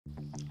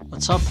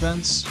What's up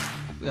friends,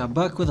 we are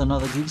back with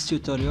another Geeks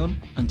tutorial,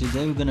 and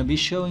today we're gonna be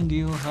showing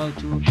you how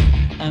to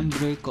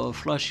unbrick or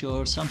flush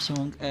your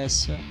Samsung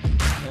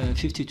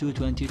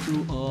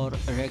S5222 or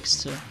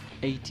RX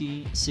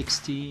 80,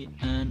 60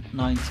 and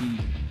 90.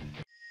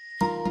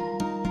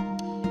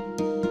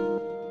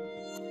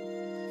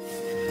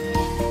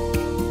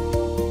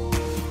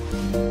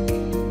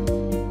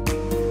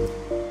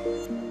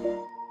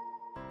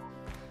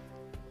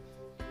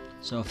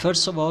 So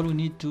first of all, we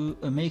need to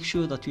make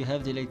sure that you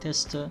have the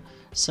latest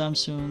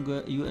Samsung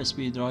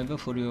USB driver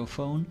for your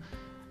phone.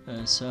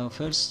 So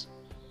first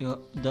you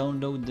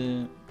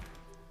download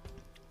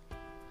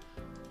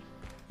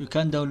you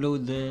can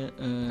download the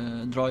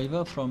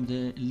driver from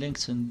the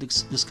links in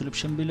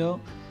description below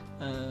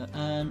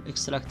and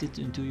extract it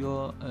into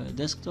your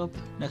desktop.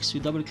 Next you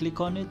double click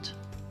on it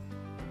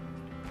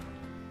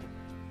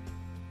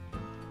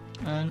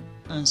and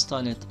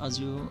install it. As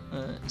you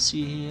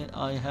see here,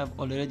 I have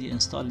already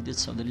installed it,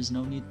 so there is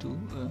no need to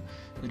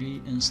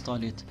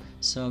reinstall it.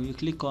 So you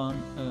click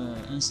on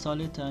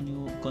install it and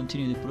you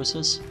continue the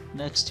process.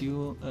 Next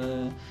you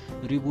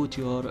reboot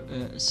your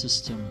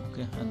system,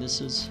 okay, and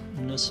this is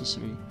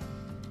necessary.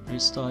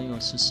 Restart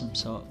your system,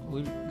 so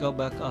we'll go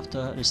back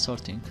after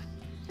restarting.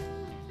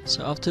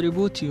 So after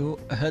reboot, you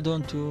head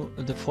on to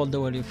the folder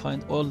where you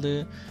find all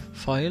the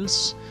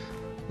files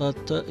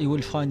that you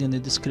will find in the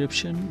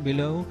description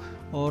below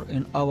or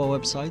in our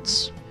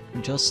websites.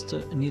 You just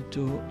need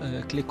to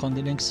click on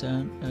the links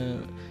and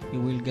you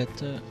will get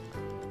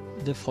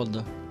the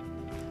folder.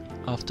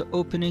 After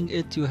opening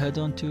it, you head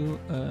on to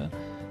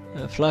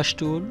flash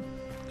tool,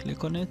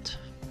 click on it.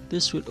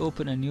 This will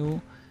open a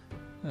new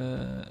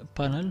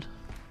panel.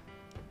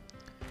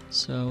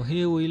 So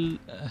here we'll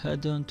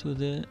head on to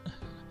the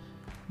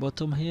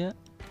bottom here,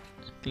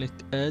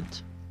 click add,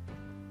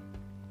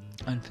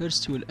 and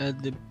first you will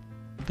add the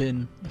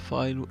bin, the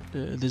file,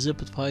 the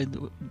zipped file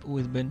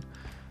with bin.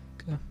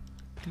 Okay.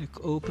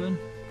 Click open.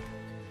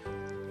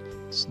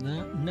 So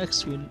now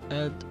next we'll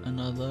add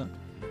another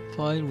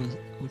file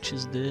which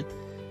is the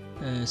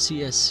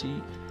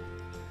CSC.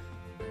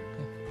 Okay.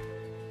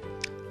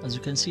 As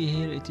you can see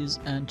here, it is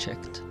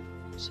unchecked,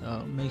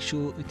 so make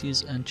sure it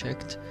is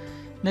unchecked.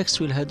 Next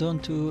we'll head on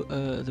to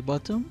the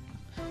bottom.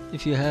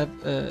 If you have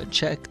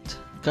checked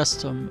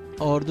custom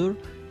order,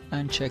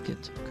 uncheck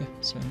it. Okay,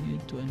 so you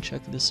need to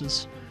uncheck this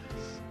is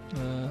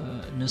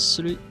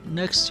necessary.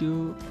 Next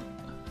you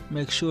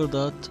make sure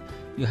that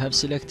you have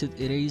selected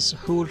erase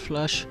whole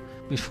flash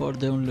before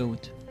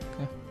download.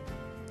 Okay.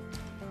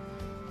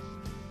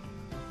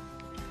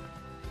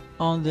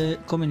 On the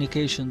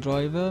communication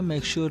driver,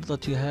 make sure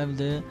that you have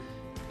the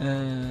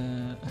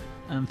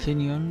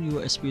Infineon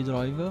USB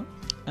driver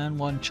and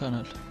one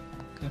channel.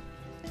 Okay.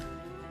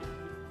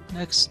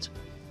 Next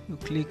you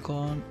click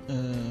on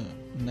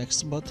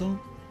next button.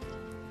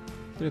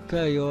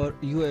 Prepare your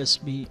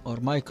USB or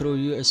micro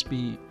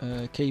USB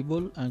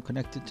cable and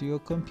connect it to your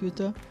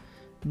computer.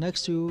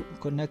 Next you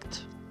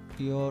connect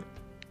your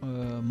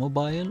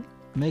mobile.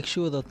 Make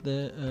sure that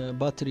the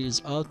battery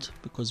is out,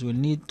 because we'll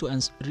need to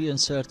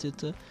reinsert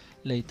it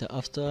later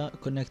after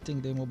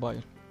connecting the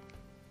mobile.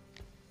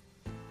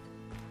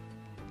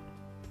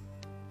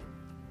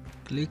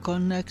 Click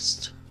on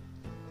next.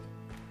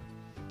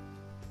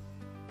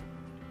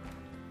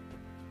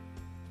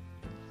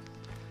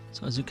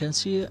 So as you can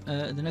see,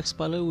 the next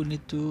panel we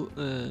need to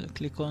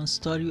click on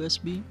Star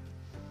USB.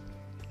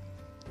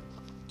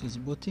 It is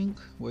booting.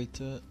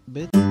 Wait a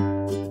bit.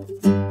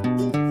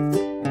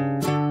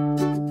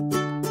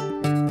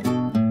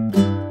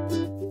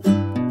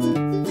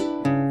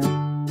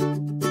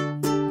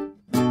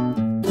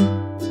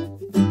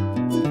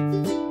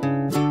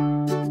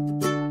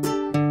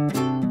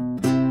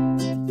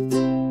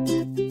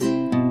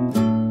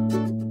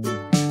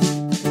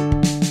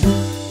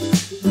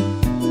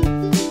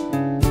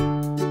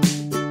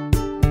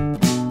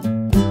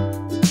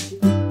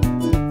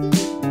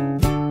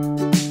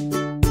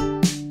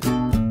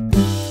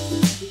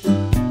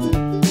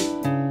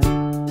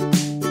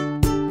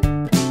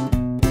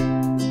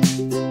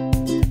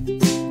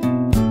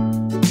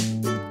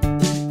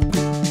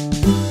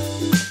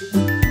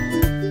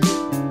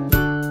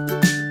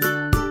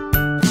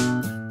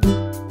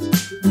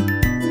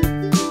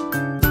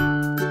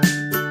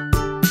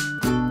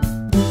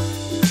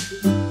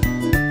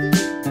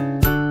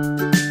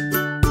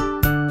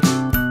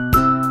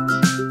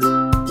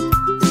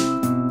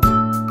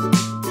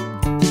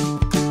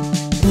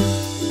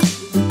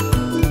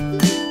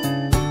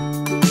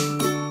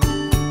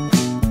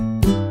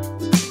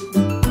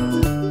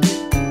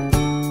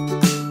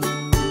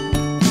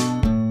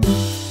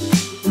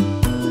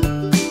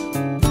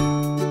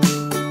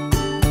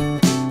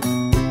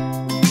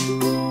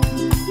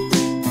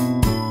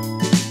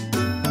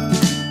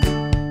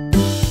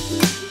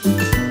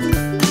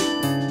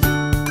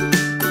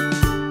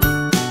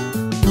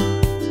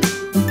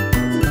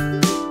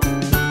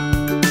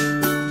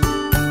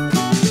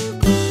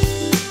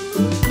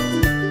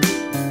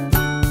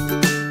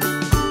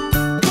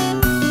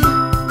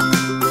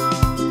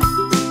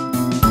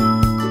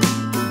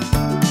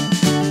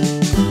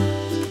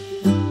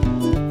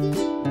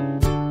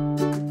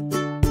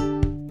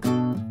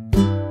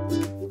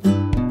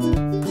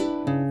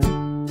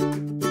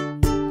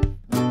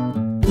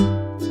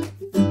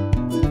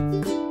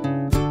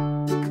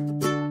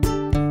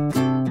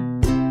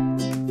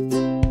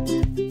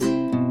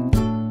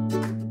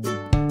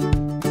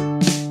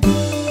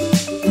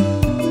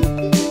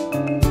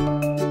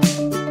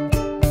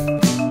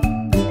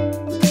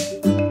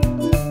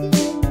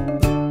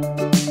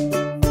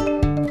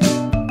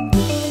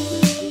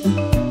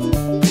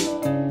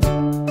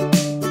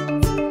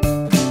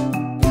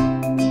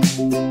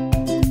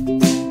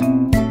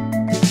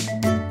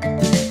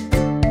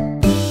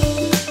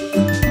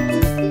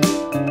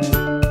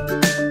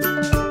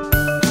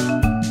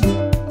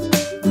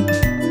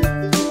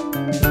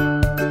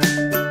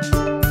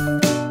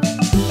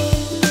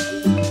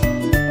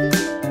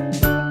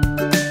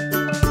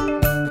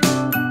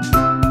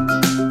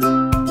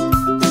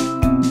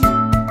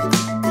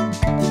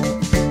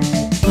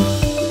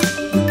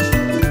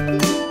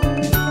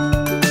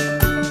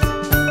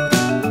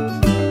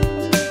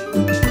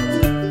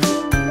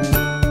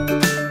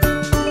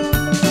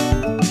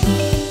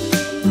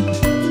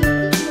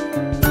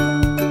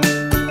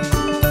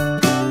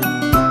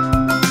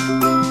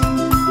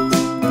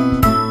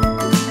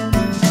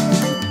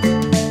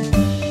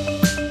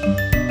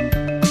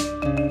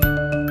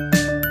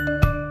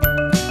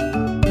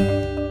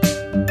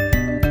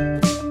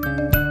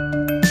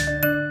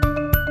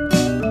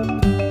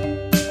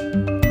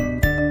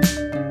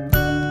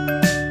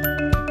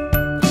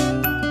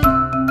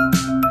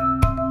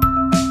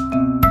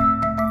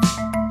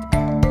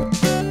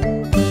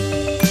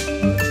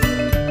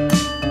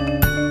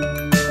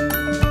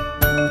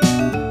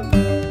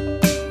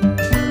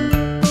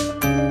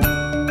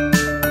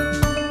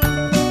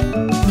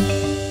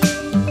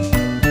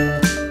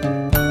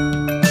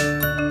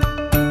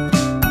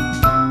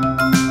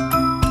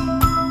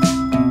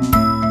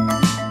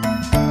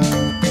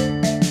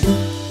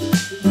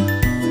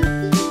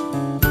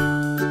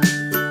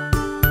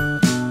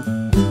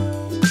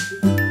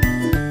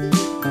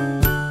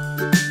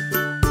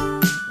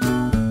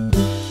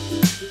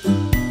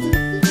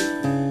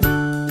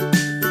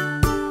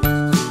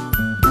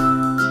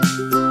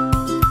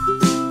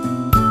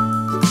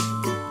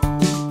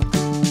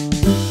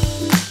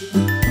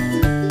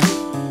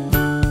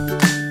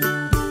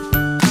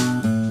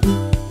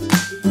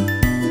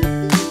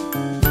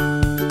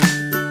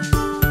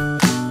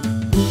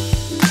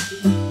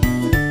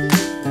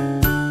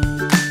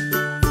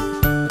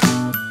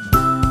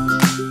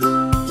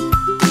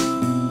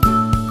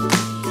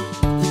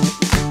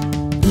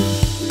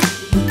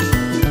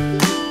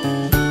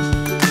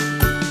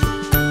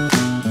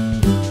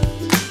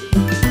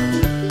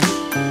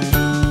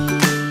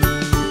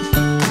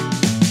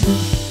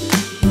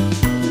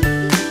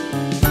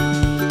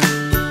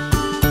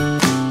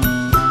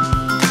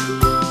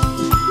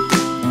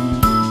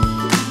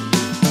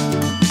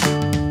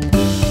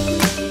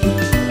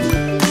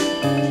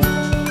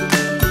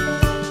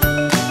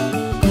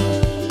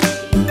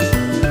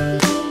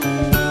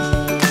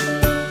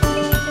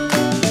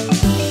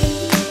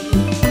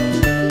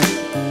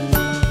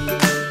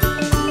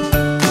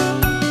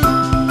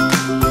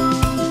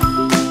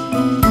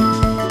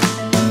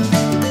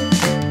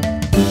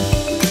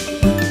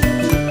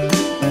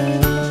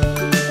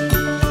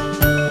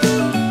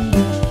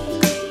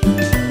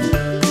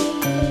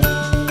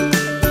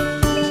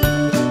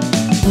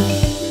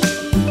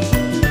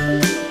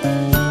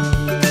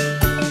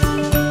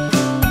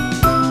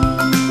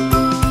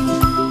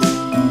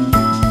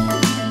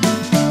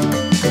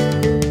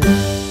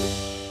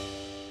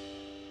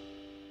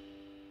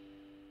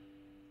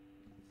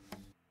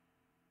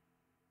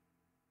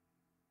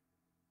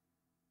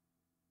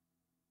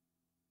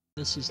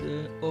 This is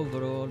the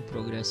overall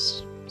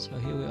progress. So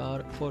here we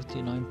are,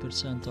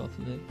 49% of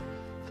the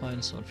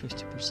files, or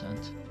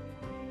 50%.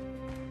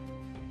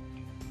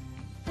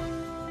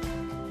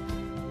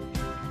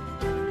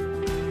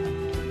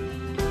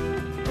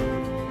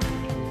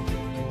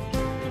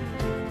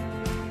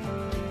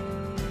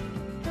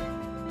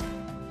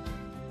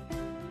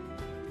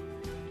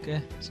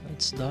 Okay, so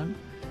it's done.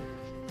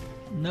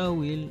 Now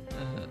we'll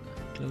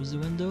close the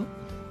window,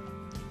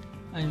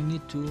 and you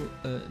need to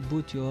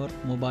boot your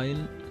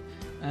mobile,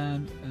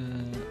 and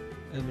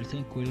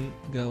everything will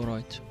go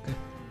right. Okay.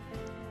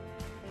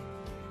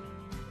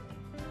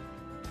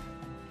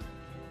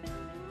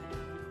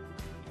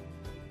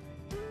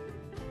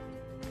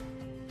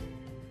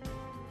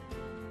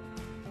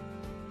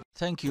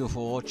 Thank you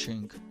for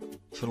watching.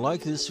 If you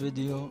like this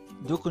video,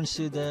 do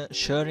consider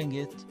sharing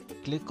it.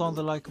 Click on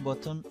the like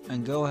button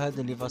and go ahead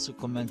and leave us a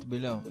comment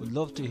below. We'd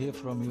love to hear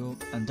from you,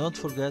 and don't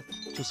forget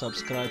to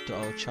subscribe to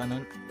our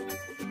channel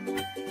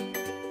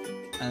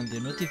and the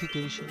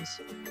notifications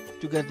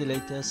to get the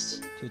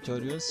latest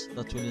tutorials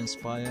that will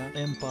inspire,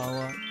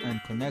 empower and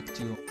connect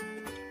you.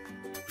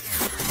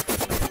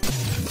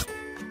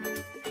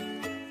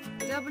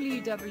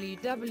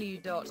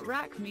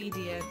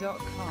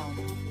 www.raqmedia.com.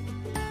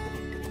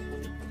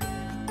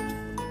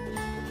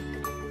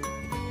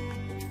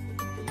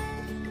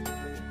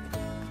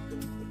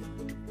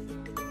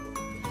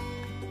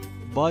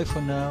 Bye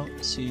for now,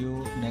 see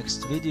you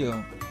next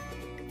video.